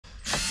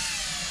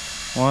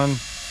1,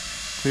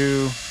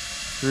 2,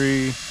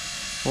 3,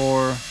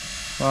 4,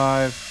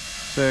 5,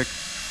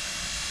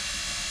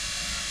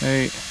 6,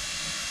 8,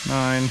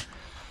 9.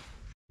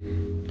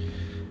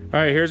 All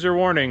right, here's your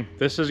warning.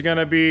 This is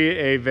gonna be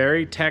a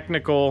very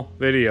technical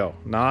video.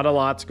 Not a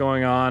lot's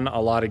going on.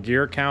 A lot of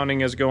gear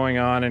counting is going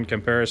on in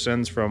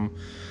comparisons from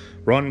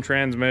one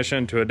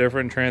transmission to a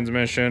different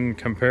transmission,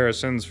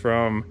 comparisons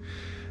from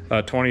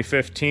a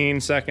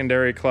 2015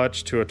 secondary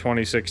clutch to a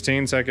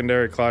 2016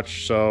 secondary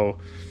clutch. So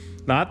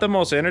not the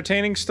most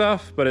entertaining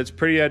stuff, but it's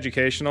pretty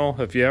educational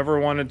if you ever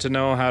wanted to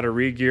know how to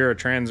re-gear a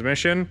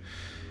transmission.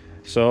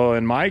 So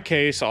in my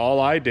case, all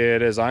I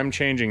did is I'm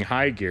changing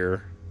high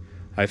gear.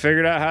 I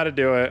figured out how to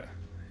do it.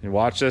 You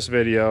watch this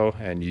video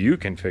and you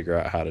can figure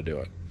out how to do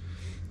it.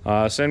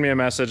 Send me a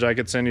message. I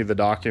could send you the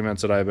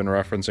documents that I've been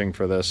referencing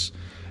for this.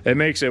 It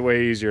makes it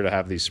way easier to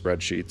have these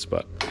spreadsheets,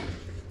 but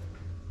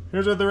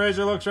here's what the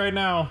RZR looks right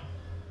now.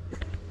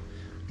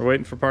 We're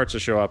waiting for parts to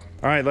show up.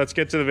 All right, let's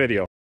get to the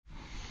video.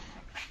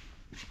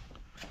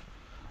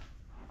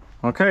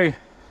 Okay,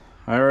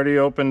 I already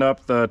opened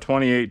up the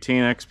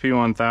 2018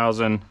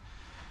 XP1000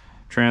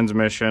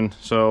 transmission.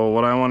 So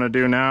what I want to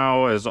do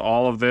now is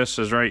all of this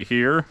is right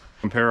here.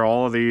 Compare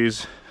all of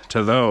these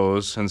to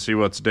those and see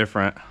what's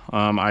different.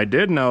 I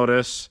did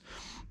notice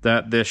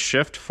that this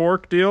shift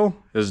fork deal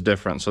is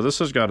different. So this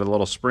has got a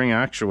little spring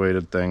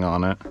actuated thing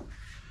on it.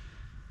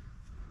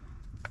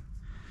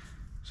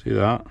 See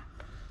that?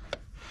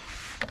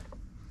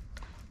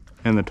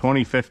 And the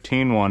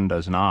 2015 one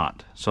does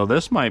not. So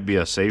this might be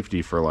a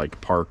safety for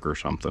like park or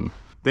something.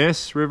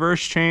 This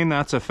reverse chain,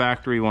 that's a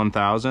factory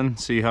 1000.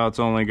 See how it's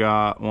only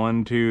got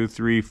 1, 2,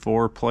 3,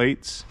 4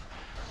 plates?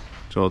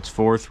 So it's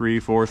 4, 3,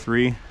 4,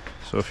 3.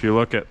 So if you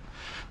look at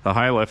the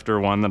high lifter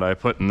one that I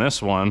put in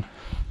this one,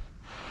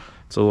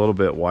 it's a little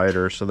bit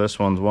wider. So this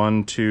one's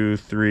 1, 2,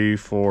 3,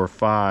 4,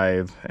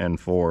 5, and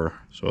 4.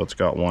 So it's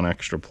got 1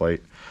 extra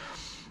plate.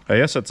 I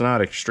guess it's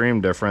not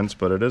extreme difference,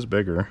 but it is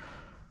bigger.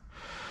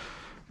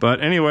 But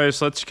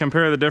anyways, let's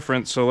compare the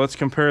difference. So let's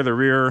compare the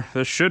rear.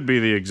 This should be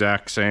the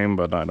exact same,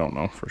 but I don't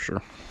know for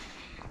sure.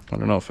 I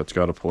don't know if it's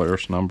got a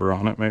Polaris number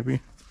on it,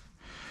 maybe.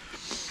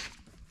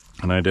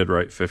 And I did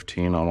write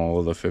 15 on all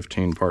of the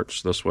 15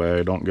 parts. This way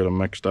I don't get them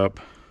mixed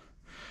up.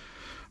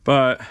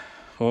 But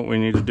what we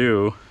need to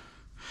do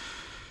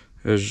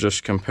is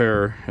just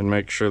compare and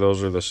make sure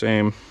those are the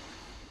same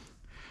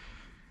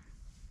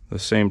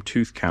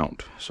tooth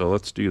count. So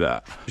let's do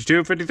that. It's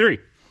 253.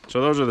 So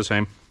those are the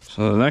same.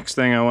 So the next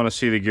thing I want to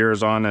see the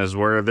gears on is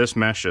where this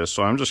meshes.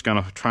 So I'm just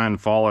going to try and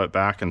follow it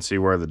back and see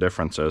where the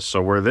difference is.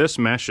 So where this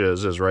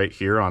meshes is right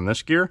here on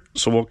this gear.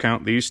 So we'll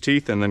count these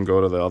teeth and then go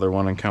to the other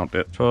one and count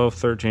it. 12,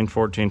 13,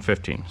 14,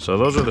 15. So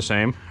those are the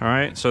same. All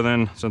right. So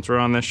then since we're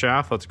on this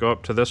shaft, let's go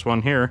up to this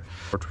one here.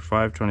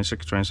 25,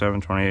 26,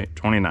 27, 28,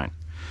 29.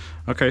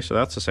 Okay. So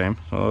that's the same.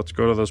 So let's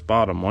go to this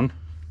bottom one.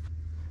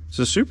 This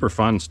is super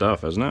fun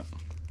stuff, isn't it?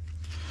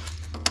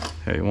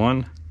 Okay.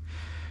 1,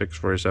 6,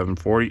 47,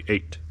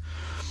 48.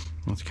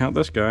 Let's count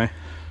this guy.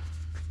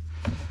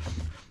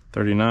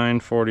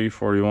 39, 40,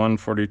 41,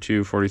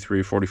 42,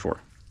 43, 44.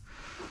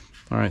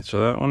 All right,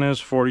 so that one is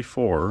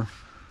 44,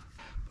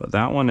 but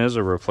that one is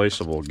a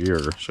replaceable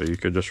gear, so you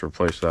could just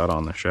replace that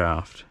on the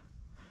shaft.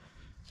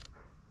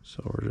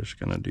 So we're just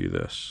gonna do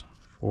this.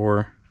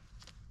 4,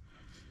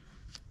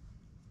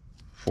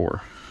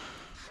 4.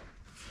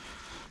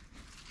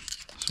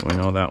 So we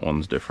know that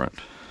one's different.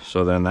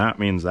 So then that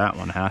means that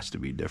one has to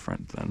be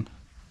different then.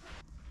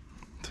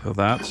 So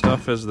that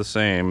stuff is the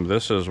same.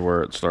 This is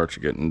where it starts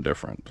getting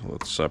different.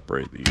 Let's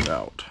separate these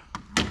out,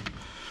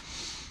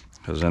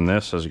 because then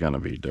this is going to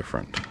be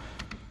different.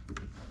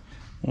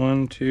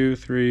 1, 2,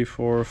 3,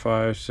 4,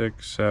 5,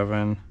 6,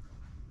 7.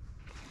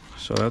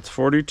 So that's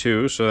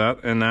 42. So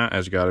that and that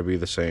has got to be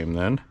the same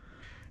then.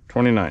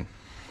 29.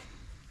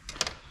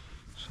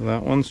 So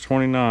that one's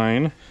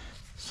 29.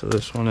 So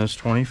this one is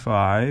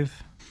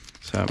 25.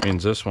 So that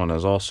means this one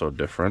is also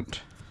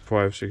different.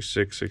 5, 6,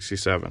 6,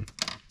 67.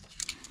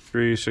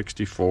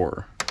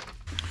 364.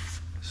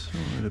 So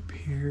it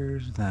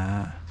appears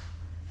that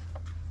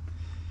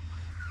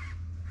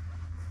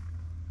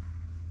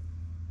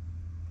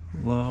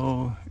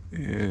low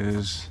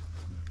is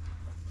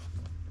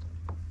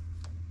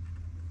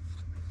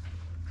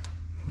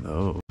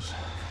those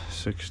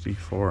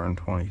 64 and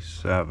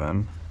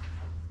 27.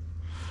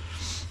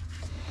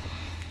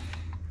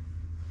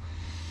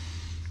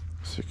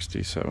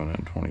 67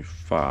 and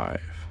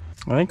 25.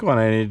 I think what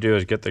I need to do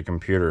is get the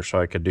computer so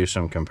I could do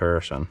some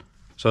comparison.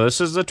 So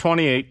this is the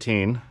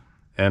 2018,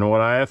 and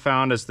what I have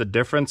found is the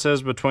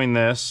differences between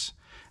this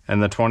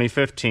and the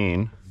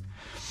 2015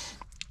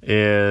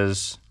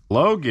 is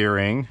low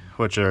gearing,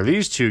 which are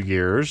these two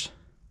gears,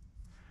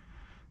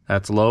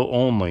 that's low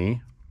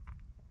only,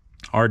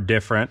 are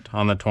different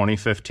on the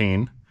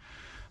 2015.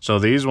 So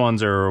these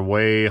ones are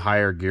way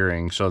higher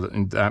gearing, so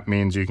that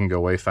means you can go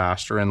way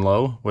faster in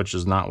low, which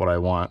is not what I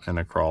want in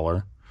a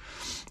crawler.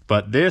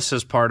 But this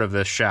is part of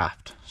this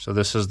shaft. So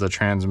this is the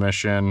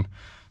transmission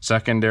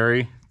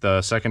secondary,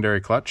 the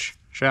secondary clutch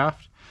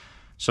shaft.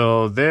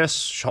 So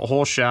this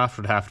whole shaft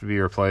would have to be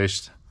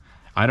replaced.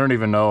 I don't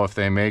even know if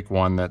they make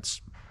one that's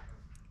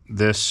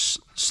this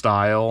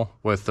style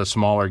with the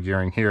smaller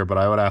gearing here, but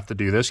I would have to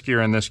do this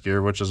gear and this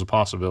gear, which is a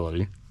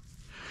possibility.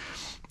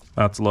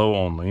 That's low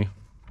only.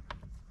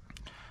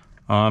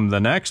 The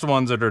next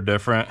ones that are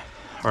different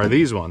are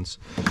these ones.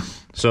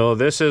 So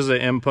this is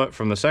the input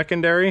from the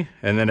secondary,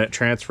 and then it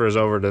transfers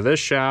over to this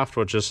shaft,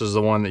 which this is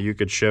the one that you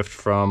could shift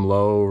from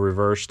low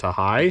reverse to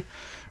high.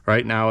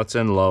 Right now it's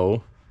in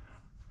low.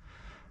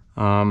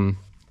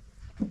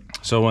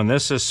 So when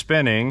this is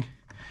spinning,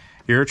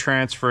 you're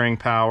transferring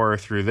power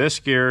through this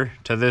gear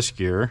to this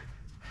gear,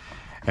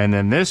 and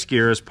then this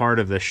gear is part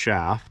of this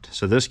shaft,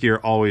 so this gear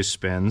always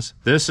spins.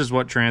 This is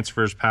what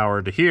transfers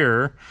power to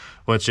here,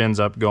 which ends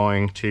up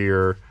going to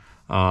your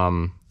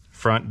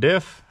front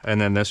diff,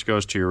 and then this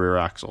goes to your rear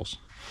axles.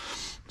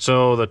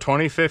 So the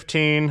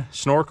 2015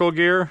 snorkel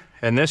gear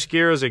and this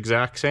gear is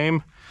exact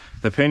same.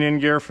 The pinion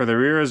gear for the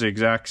rear is the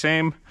exact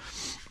same.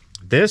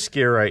 This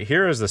gear right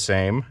here is the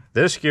same.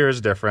 This gear is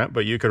different,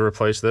 but you could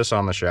replace this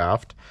on the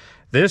shaft.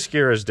 This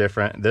gear is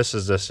different. This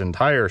is this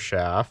entire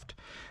shaft.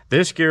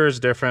 This gear is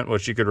different,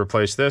 which you could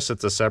replace this.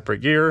 It's a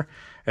separate gear.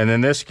 And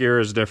then this gear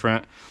is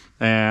different.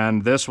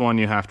 And this one,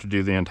 you have to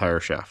do the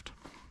entire shaft.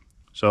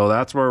 So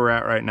that's where we're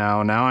at right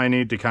now. Now I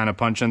need to kind of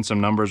punch in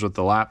some numbers with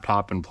the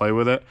laptop and play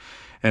with it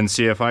and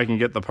see if I can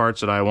get the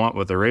parts that I want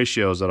with the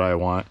ratios that I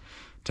want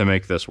to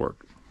make this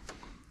work.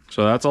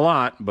 So that's a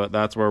lot, but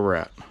that's where we're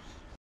at.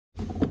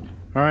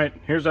 All right,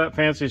 here's that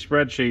fancy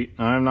spreadsheet.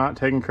 I'm not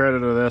taking credit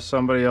for this.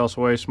 Somebody else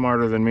way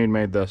smarter than me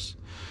made this.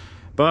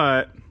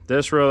 But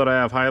this row that I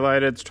have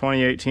highlighted is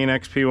 2018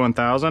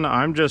 XP1000.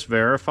 I'm just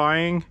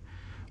verifying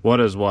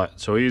what is what.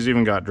 So he's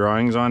even got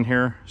drawings on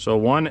here. So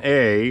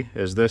 1A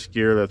is this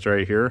gear that's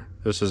right here.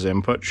 This is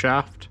input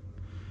shaft.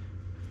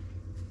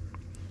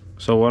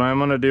 So what I'm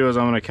gonna do is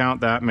I'm gonna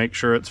count that, make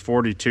sure it's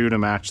 42 to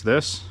match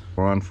this.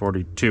 We're on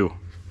 42.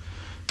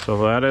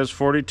 So that is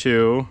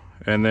 42.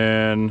 And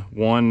then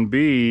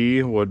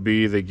 1B would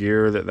be the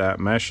gear that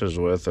that meshes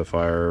with, if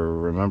I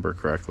remember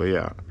correctly,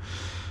 yeah.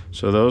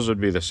 So those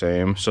would be the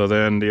same. So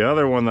then the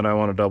other one that I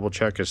want to double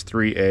check is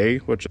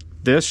 3A, which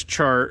this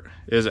chart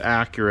is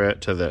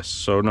accurate to this.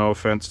 So no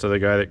offense to the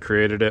guy that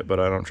created it, but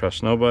I don't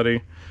trust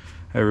nobody.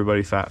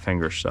 Everybody fat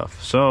finger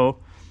stuff. So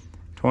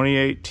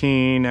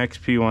 2018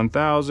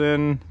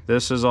 XP1000,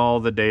 this is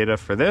all the data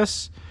for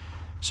this.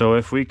 So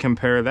if we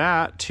compare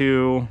that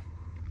to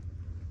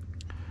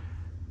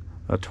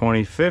a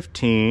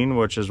 2015,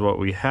 which is what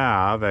we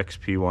have,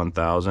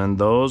 XP1000,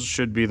 those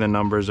should be the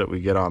numbers that we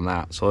get on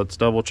that. So let's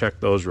double check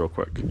those real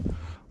quick.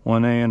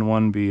 1A and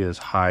 1B is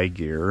high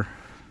gear.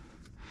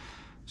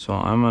 So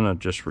I'm gonna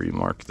just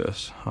remark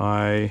this.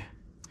 High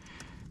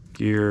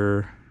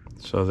gear,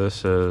 so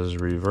this is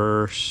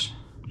reverse,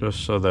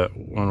 just so that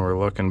when we're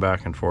looking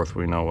back and forth,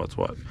 we know what's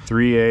what.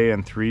 3A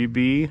and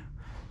 3B,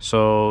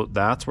 so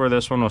that's where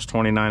this one was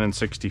 29 and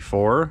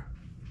 64,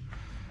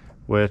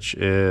 which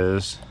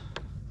is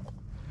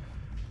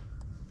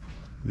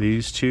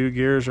these two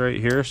gears right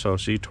here. So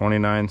see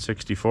 29,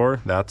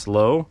 64, that's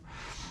low.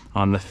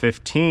 On the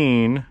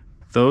 15,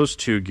 those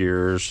two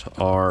gears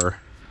are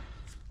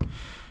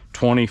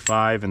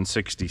 25 and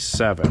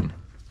 67.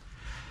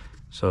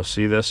 So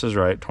see, this is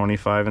right,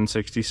 25 and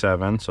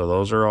 67. So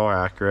those are all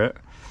accurate.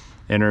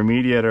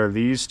 Intermediate are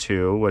these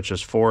two, which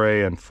is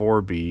 4A and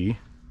 4B.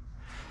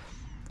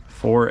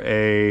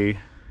 4A,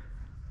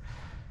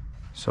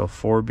 so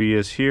 4B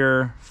is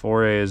here,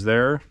 4A is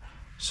there.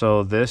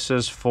 So this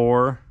is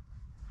 4B,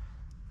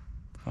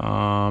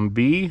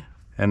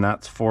 and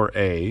that's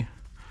 4A,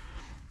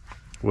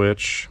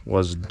 which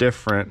was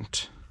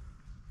different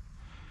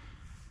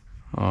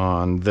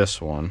on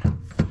this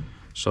one.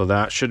 So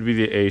that should be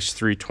the ACE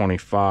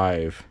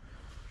 325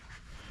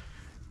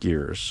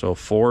 gears. So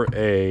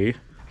 4A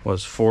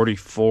was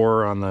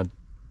 44 on the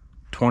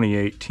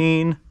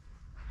 2018.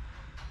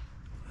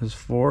 Is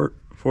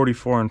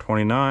 44 and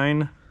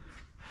 29.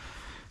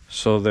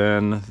 So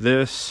then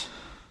this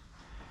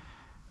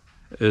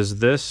is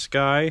this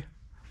guy.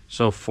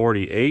 So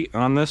 48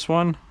 on this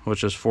one,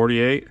 which is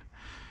 48,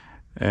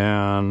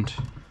 and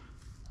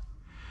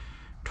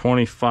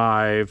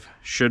 25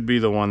 should be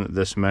the one that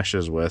this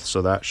meshes with.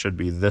 So that should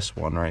be this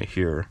one right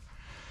here.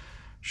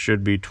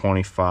 Should be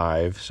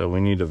 25. So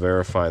we need to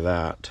verify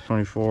that.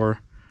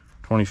 24,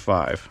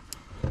 25.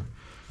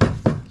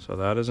 So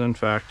that is in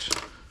fact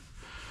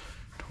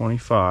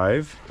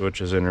 25,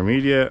 which is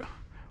intermediate,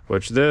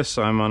 which this,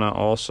 I'm gonna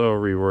also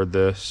reword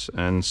this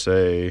and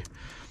say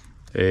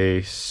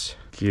ACE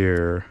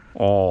gear,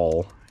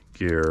 all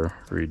gear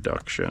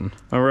reduction.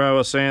 Remember I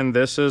was saying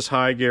this is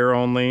high gear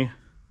only,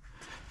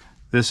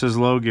 this is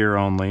low gear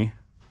only,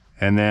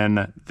 and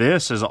then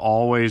this is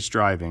always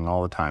driving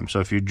all the time. So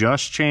if you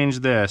just change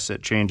this,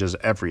 it changes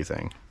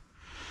everything.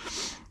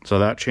 So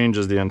that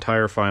changes the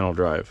entire final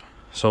drive.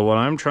 So what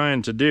I'm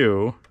trying to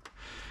do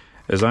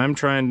is I'm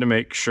trying to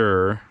make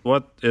sure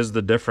what is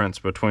the difference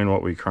between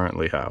what we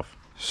currently have.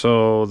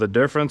 So the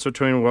difference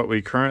between what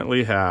we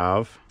currently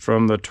have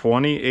from the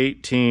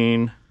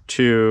 2018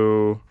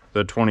 to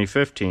the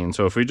 2015.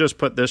 So if we just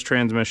put this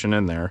transmission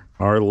in there,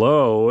 our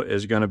low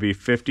is going to be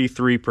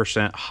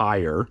 53%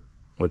 higher,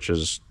 which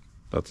is,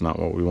 that's not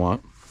what we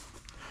want.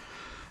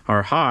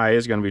 Our high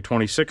is going to be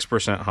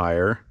 26%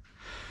 higher,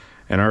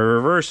 and our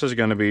reverse is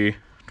going to be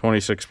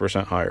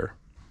 26% higher.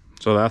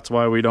 So that's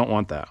why we don't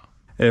want that.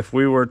 If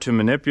we were to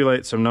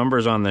manipulate some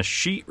numbers on this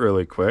sheet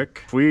really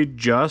quick, if we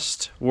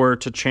just were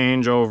to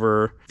change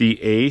over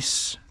the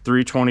ACE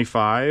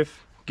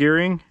 325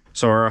 gearing,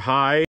 so our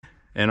high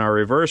and our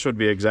reverse would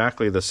be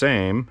exactly the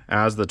same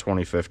as the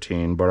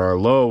 2015, but our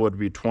low would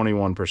be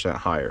 21%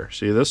 higher.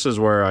 See, this is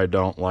where I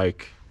don't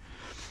like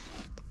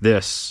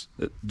this.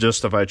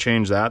 Just if I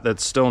change that,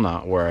 that's still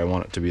not where I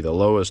want it to be. The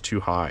low is too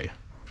high.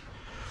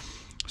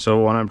 So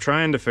what I'm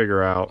trying to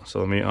figure out, so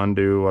let me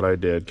undo what I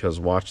did, because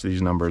watch,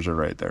 these numbers are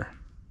right there.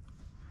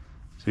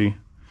 See?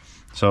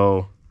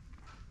 So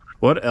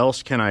what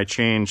else can I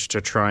change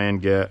to try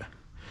and get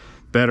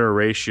better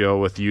ratio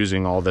with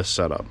using all this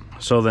setup?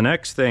 So the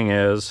next thing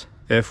is,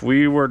 if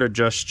we were to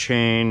just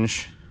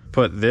change,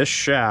 put this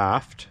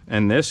shaft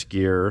and this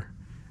gear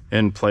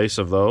in place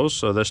of those,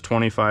 so this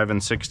 25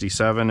 and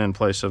 67 in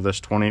place of this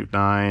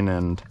 29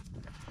 and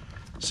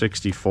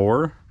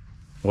 64,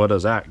 what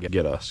does that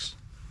get us?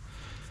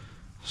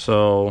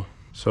 So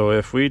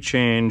if we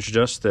change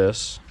just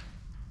this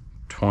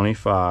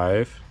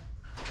 25,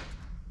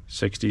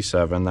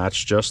 67,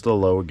 that's just the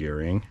low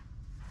gearing,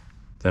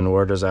 then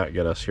where does that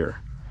get us here?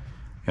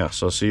 Yeah,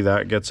 so see,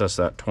 that gets us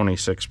that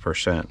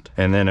 26%.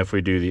 And then if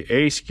we do the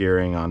ACE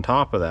gearing on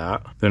top of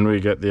that, then we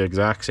get the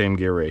exact same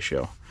gear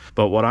ratio.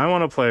 But what I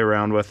want to play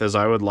around with is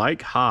I would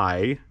like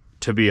high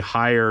to be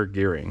higher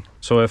gearing.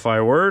 So if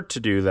I were to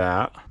do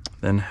that,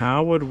 then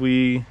how would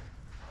we,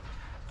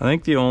 I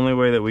think the only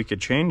way that we could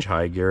change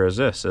high gear is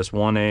this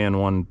 1A and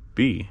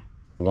 1B.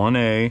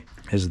 1A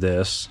is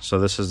this, so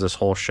this is this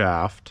whole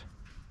shaft,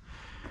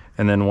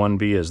 and then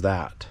 1B is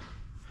that.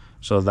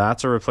 So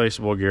that's a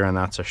replaceable gear and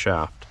that's a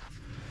shaft.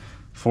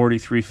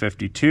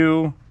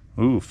 4352,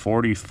 ooh,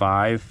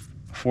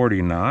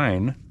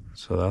 4549.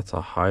 So that's a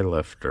high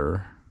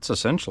lifter. That's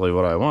essentially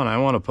what I want. I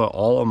want to put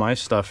all of my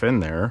stuff in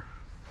there,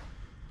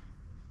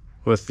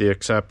 with the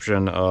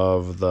exception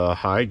of the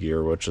high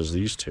gear, which is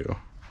these two.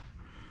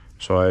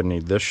 So I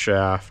need this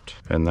shaft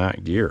and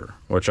that gear,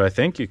 which I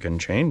think you can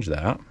change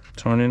that.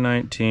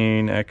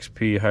 2019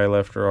 XP high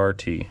lifter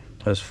RT.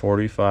 That's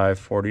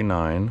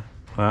 4549.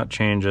 That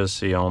changes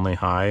the only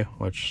high,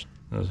 which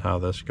is how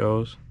this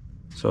goes.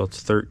 So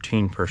it's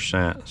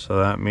 13%. So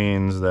that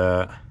means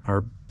that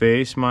our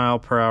base mile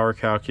per hour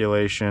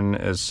calculation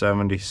is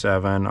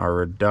 77. Our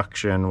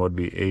reduction would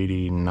be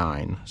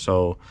 89.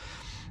 So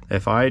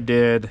if I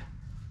did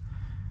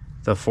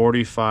the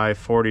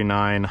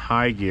 4549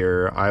 high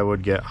gear, I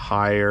would get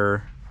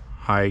higher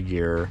high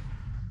gear,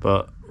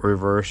 but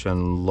reverse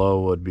and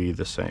low would be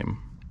the same.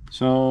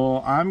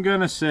 So I'm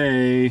gonna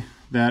say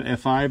that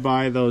if I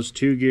buy those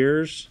two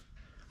gears,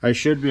 I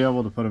should be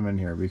able to put them in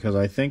here, because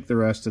I think the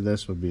rest of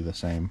this would be the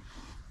same.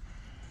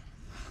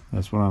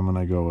 That's what I'm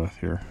gonna go with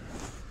here.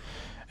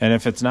 And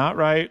if it's not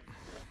right,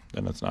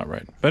 then it's not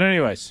right. But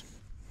anyways,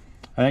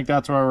 I think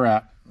that's where we're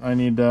at. I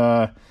need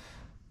to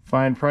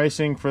find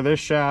pricing for this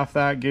shaft,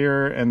 that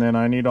gear, and then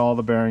I need all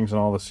the bearings and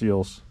all the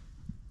seals.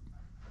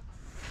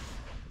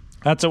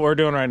 That's what we're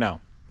doing right now.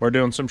 We're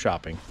doing some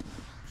shopping.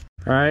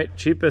 All right,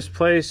 cheapest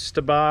place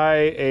to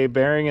buy a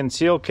bearing and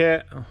seal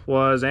kit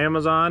was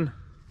Amazon.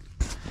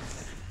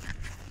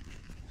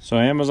 So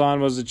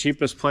Amazon was the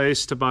cheapest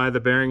place to buy the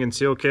bearing and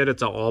seal kit.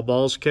 It's an all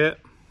balls kit.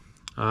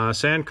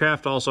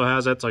 Sandcraft also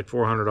has it. It's like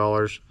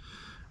 $400.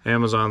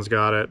 Amazon's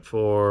got it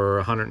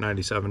for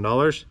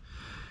 $197.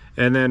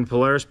 And then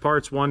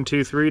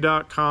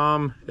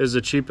PolarisParts123.com is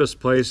the cheapest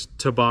place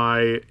to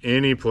buy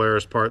any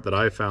Polaris part that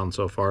I've found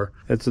so far.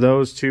 It's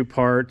those two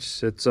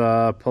parts. It's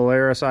a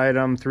Polaris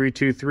item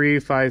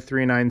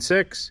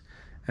 323-5396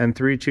 and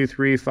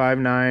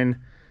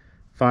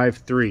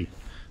 323-5953.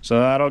 So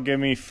that'll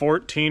give me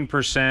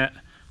 14%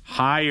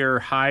 higher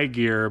high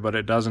gear, but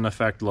it doesn't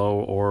affect low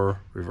or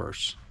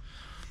reverse.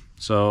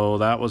 So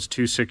that was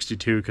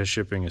 $262 because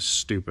shipping is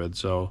stupid.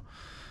 So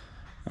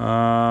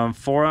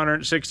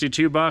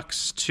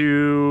 $462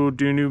 to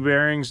do new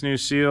bearings, new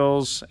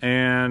seals,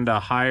 and a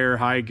higher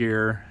high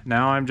gear.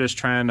 Now I'm just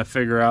trying to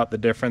figure out the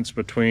difference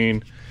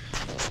between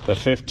the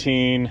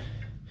 15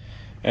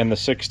 and the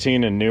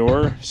 16 and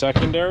newer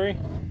secondary.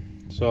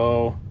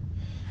 So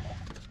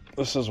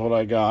this is what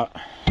I got.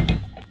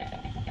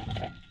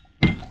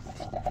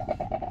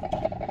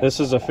 This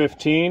is a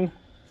 15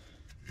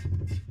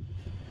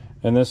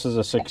 and this is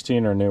a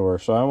 16 or newer.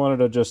 So I wanted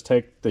to just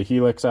take the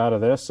helix out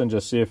of this and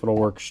just see if it'll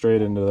work straight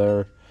into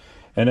there.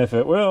 And if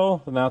it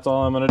will, then that's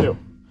all I'm gonna do,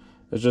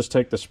 is just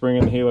take the spring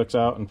and the helix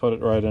out and put it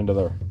right into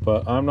there.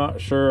 But I'm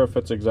not sure if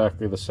it's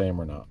exactly the same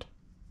or not.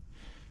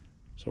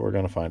 So we're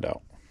gonna find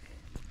out.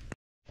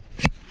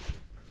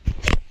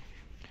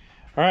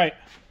 All right,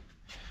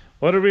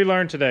 what did we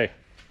learn today?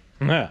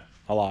 A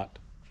lot.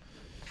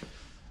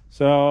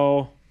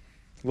 So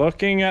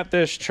looking at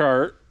this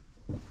chart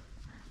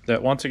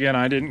that once again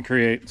I didn't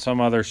create, some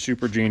other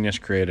super genius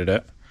created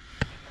it.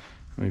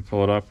 Let me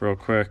pull it up real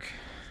quick.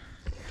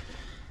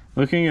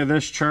 Looking at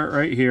this chart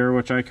right here,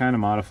 which I kind of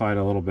modified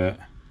a little bit.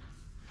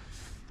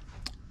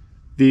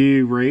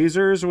 The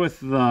RZRs with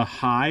the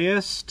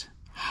highest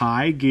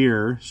high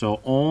gear,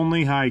 so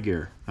only high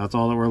gear, that's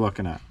all that we're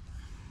looking at.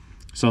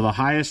 So the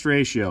highest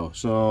ratio,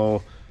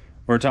 so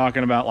we're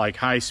talking about like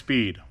high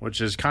speed,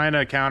 which is kind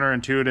of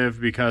counterintuitive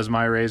because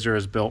my RZR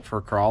is built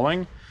for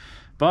crawling.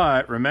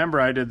 But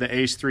remember, I did the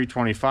ACE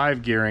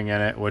 325 gearing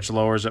in it, which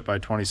lowers it by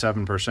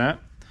 27%.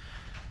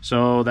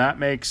 So that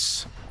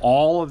makes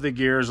all of the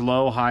gears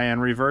low, high,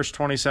 and reverse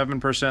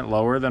 27%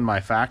 lower than my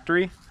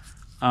factory.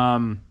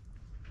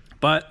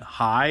 But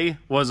high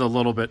was a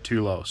little bit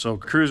too low. So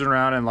cruising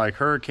around in like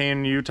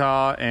Hurricane,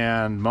 Utah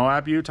and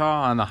Moab,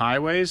 Utah on the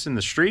highways in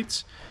the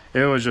streets,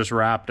 it was just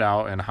wrapped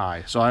out and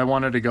high. So I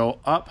wanted to go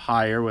up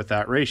higher with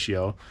that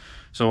ratio.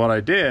 So what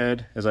I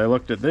did is I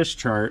looked at this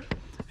chart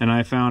and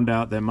I found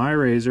out that my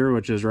RZR,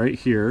 which is right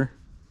here,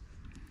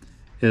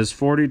 is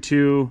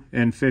 42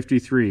 and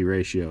 53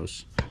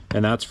 ratios.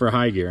 And that's for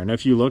high gear. And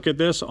if you look at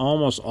this,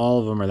 almost all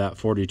of them are that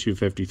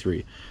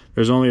 42-53.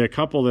 There's only a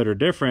couple that are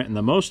different, and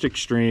the most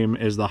extreme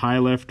is the High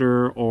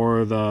Lifter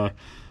or the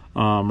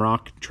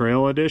Rock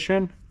Trail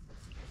Edition.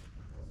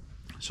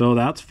 So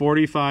that's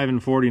 45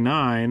 and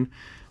 49,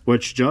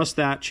 which just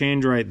that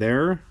change right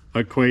there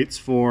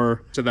equates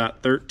to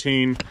that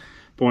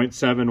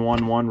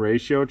 13.711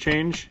 ratio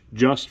change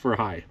just for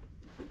high.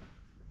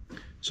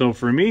 So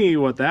for me,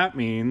 what that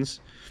means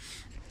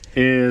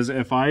is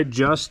if I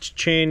just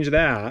change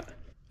that,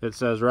 it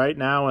says right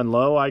now in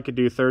low I could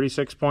do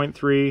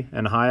 36.3,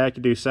 and high I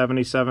could do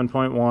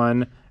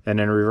 77.1, and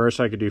in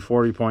reverse I could do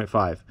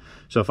 40.5.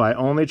 So if I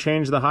only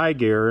change the high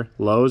gear,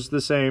 low's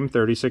the same,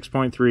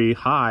 36.3,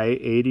 high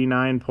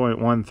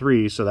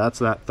 89.13, so that's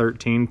that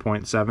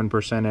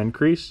 13.7%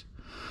 increase,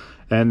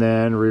 and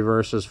then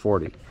reverse is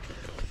 40.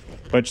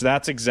 Which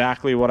that's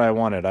exactly what I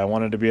wanted. I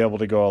wanted to be able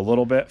to go a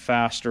little bit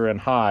faster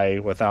and high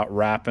without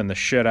wrapping the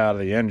shit out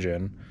of the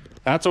engine.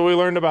 That's what we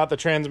learned about the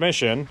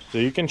transmission. So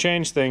you can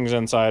change things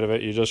inside of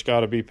it. You just got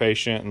to be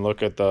patient and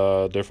look at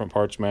the different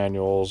parts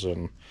manuals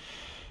and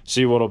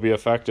see what'll be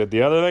affected.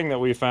 The other thing that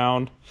we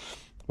found,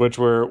 which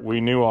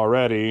we knew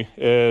already,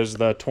 is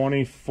the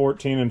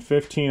 2014 and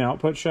 15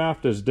 output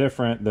shaft is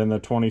different than the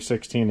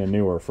 2016 and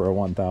newer for a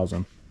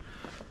 1000.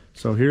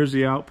 So here's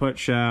the output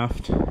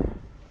shaft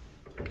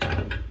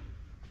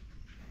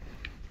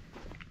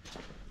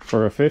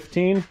for a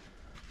 15.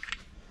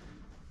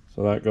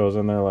 So that goes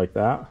in there like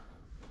that.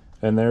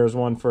 And there's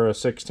one for a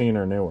 16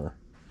 or newer.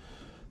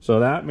 So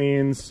that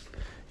means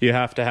you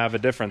have to have a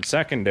different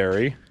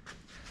secondary,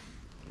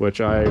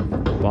 which I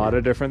bought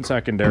a different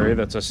secondary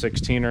that's a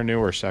 16 or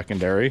newer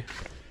secondary,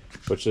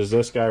 which is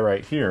this guy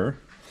right here.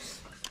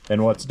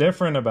 And what's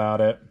different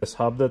about it, this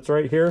hub that's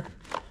right here,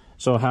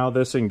 so how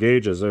this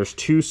engages, there's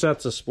two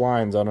sets of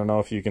splines. I don't know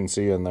if you can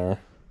see in there,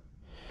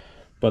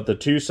 but the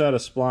two set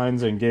of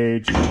splines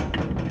engage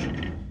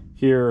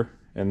here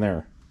and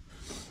there.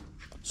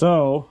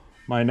 So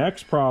my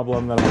next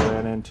problem that I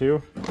ran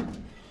into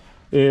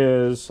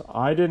is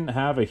I didn't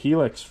have a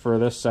helix for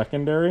this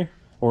secondary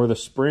or the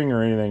spring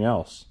or anything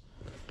else.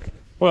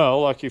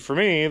 Well, lucky for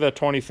me, the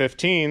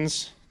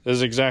 2015s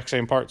is the exact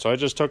same part. So I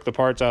just took the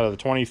parts out of the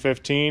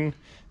 2015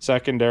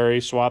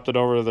 secondary, swapped it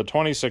over to the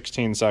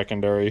 2016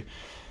 secondary.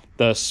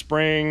 The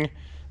spring,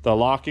 the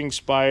locking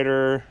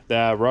spider,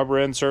 the rubber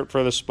insert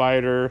for the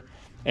spider,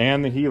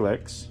 and the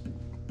helix.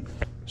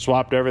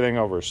 Swapped everything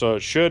over. So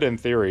it should, in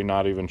theory,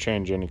 not even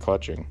change any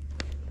clutching.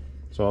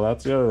 So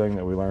that's the other thing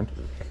that we learned.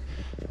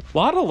 A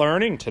lot of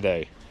learning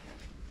today.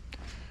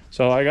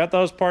 So I got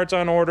those parts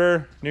on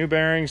order, new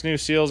bearings, new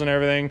seals and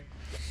everything.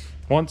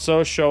 Once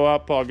those show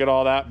up, I'll get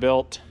all that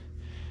built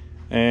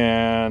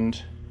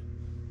and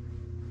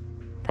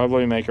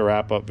probably make a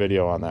wrap-up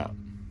video on that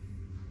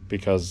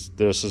because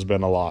this has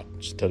been a lot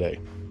today.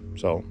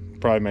 So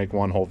probably make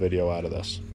one whole video out of this.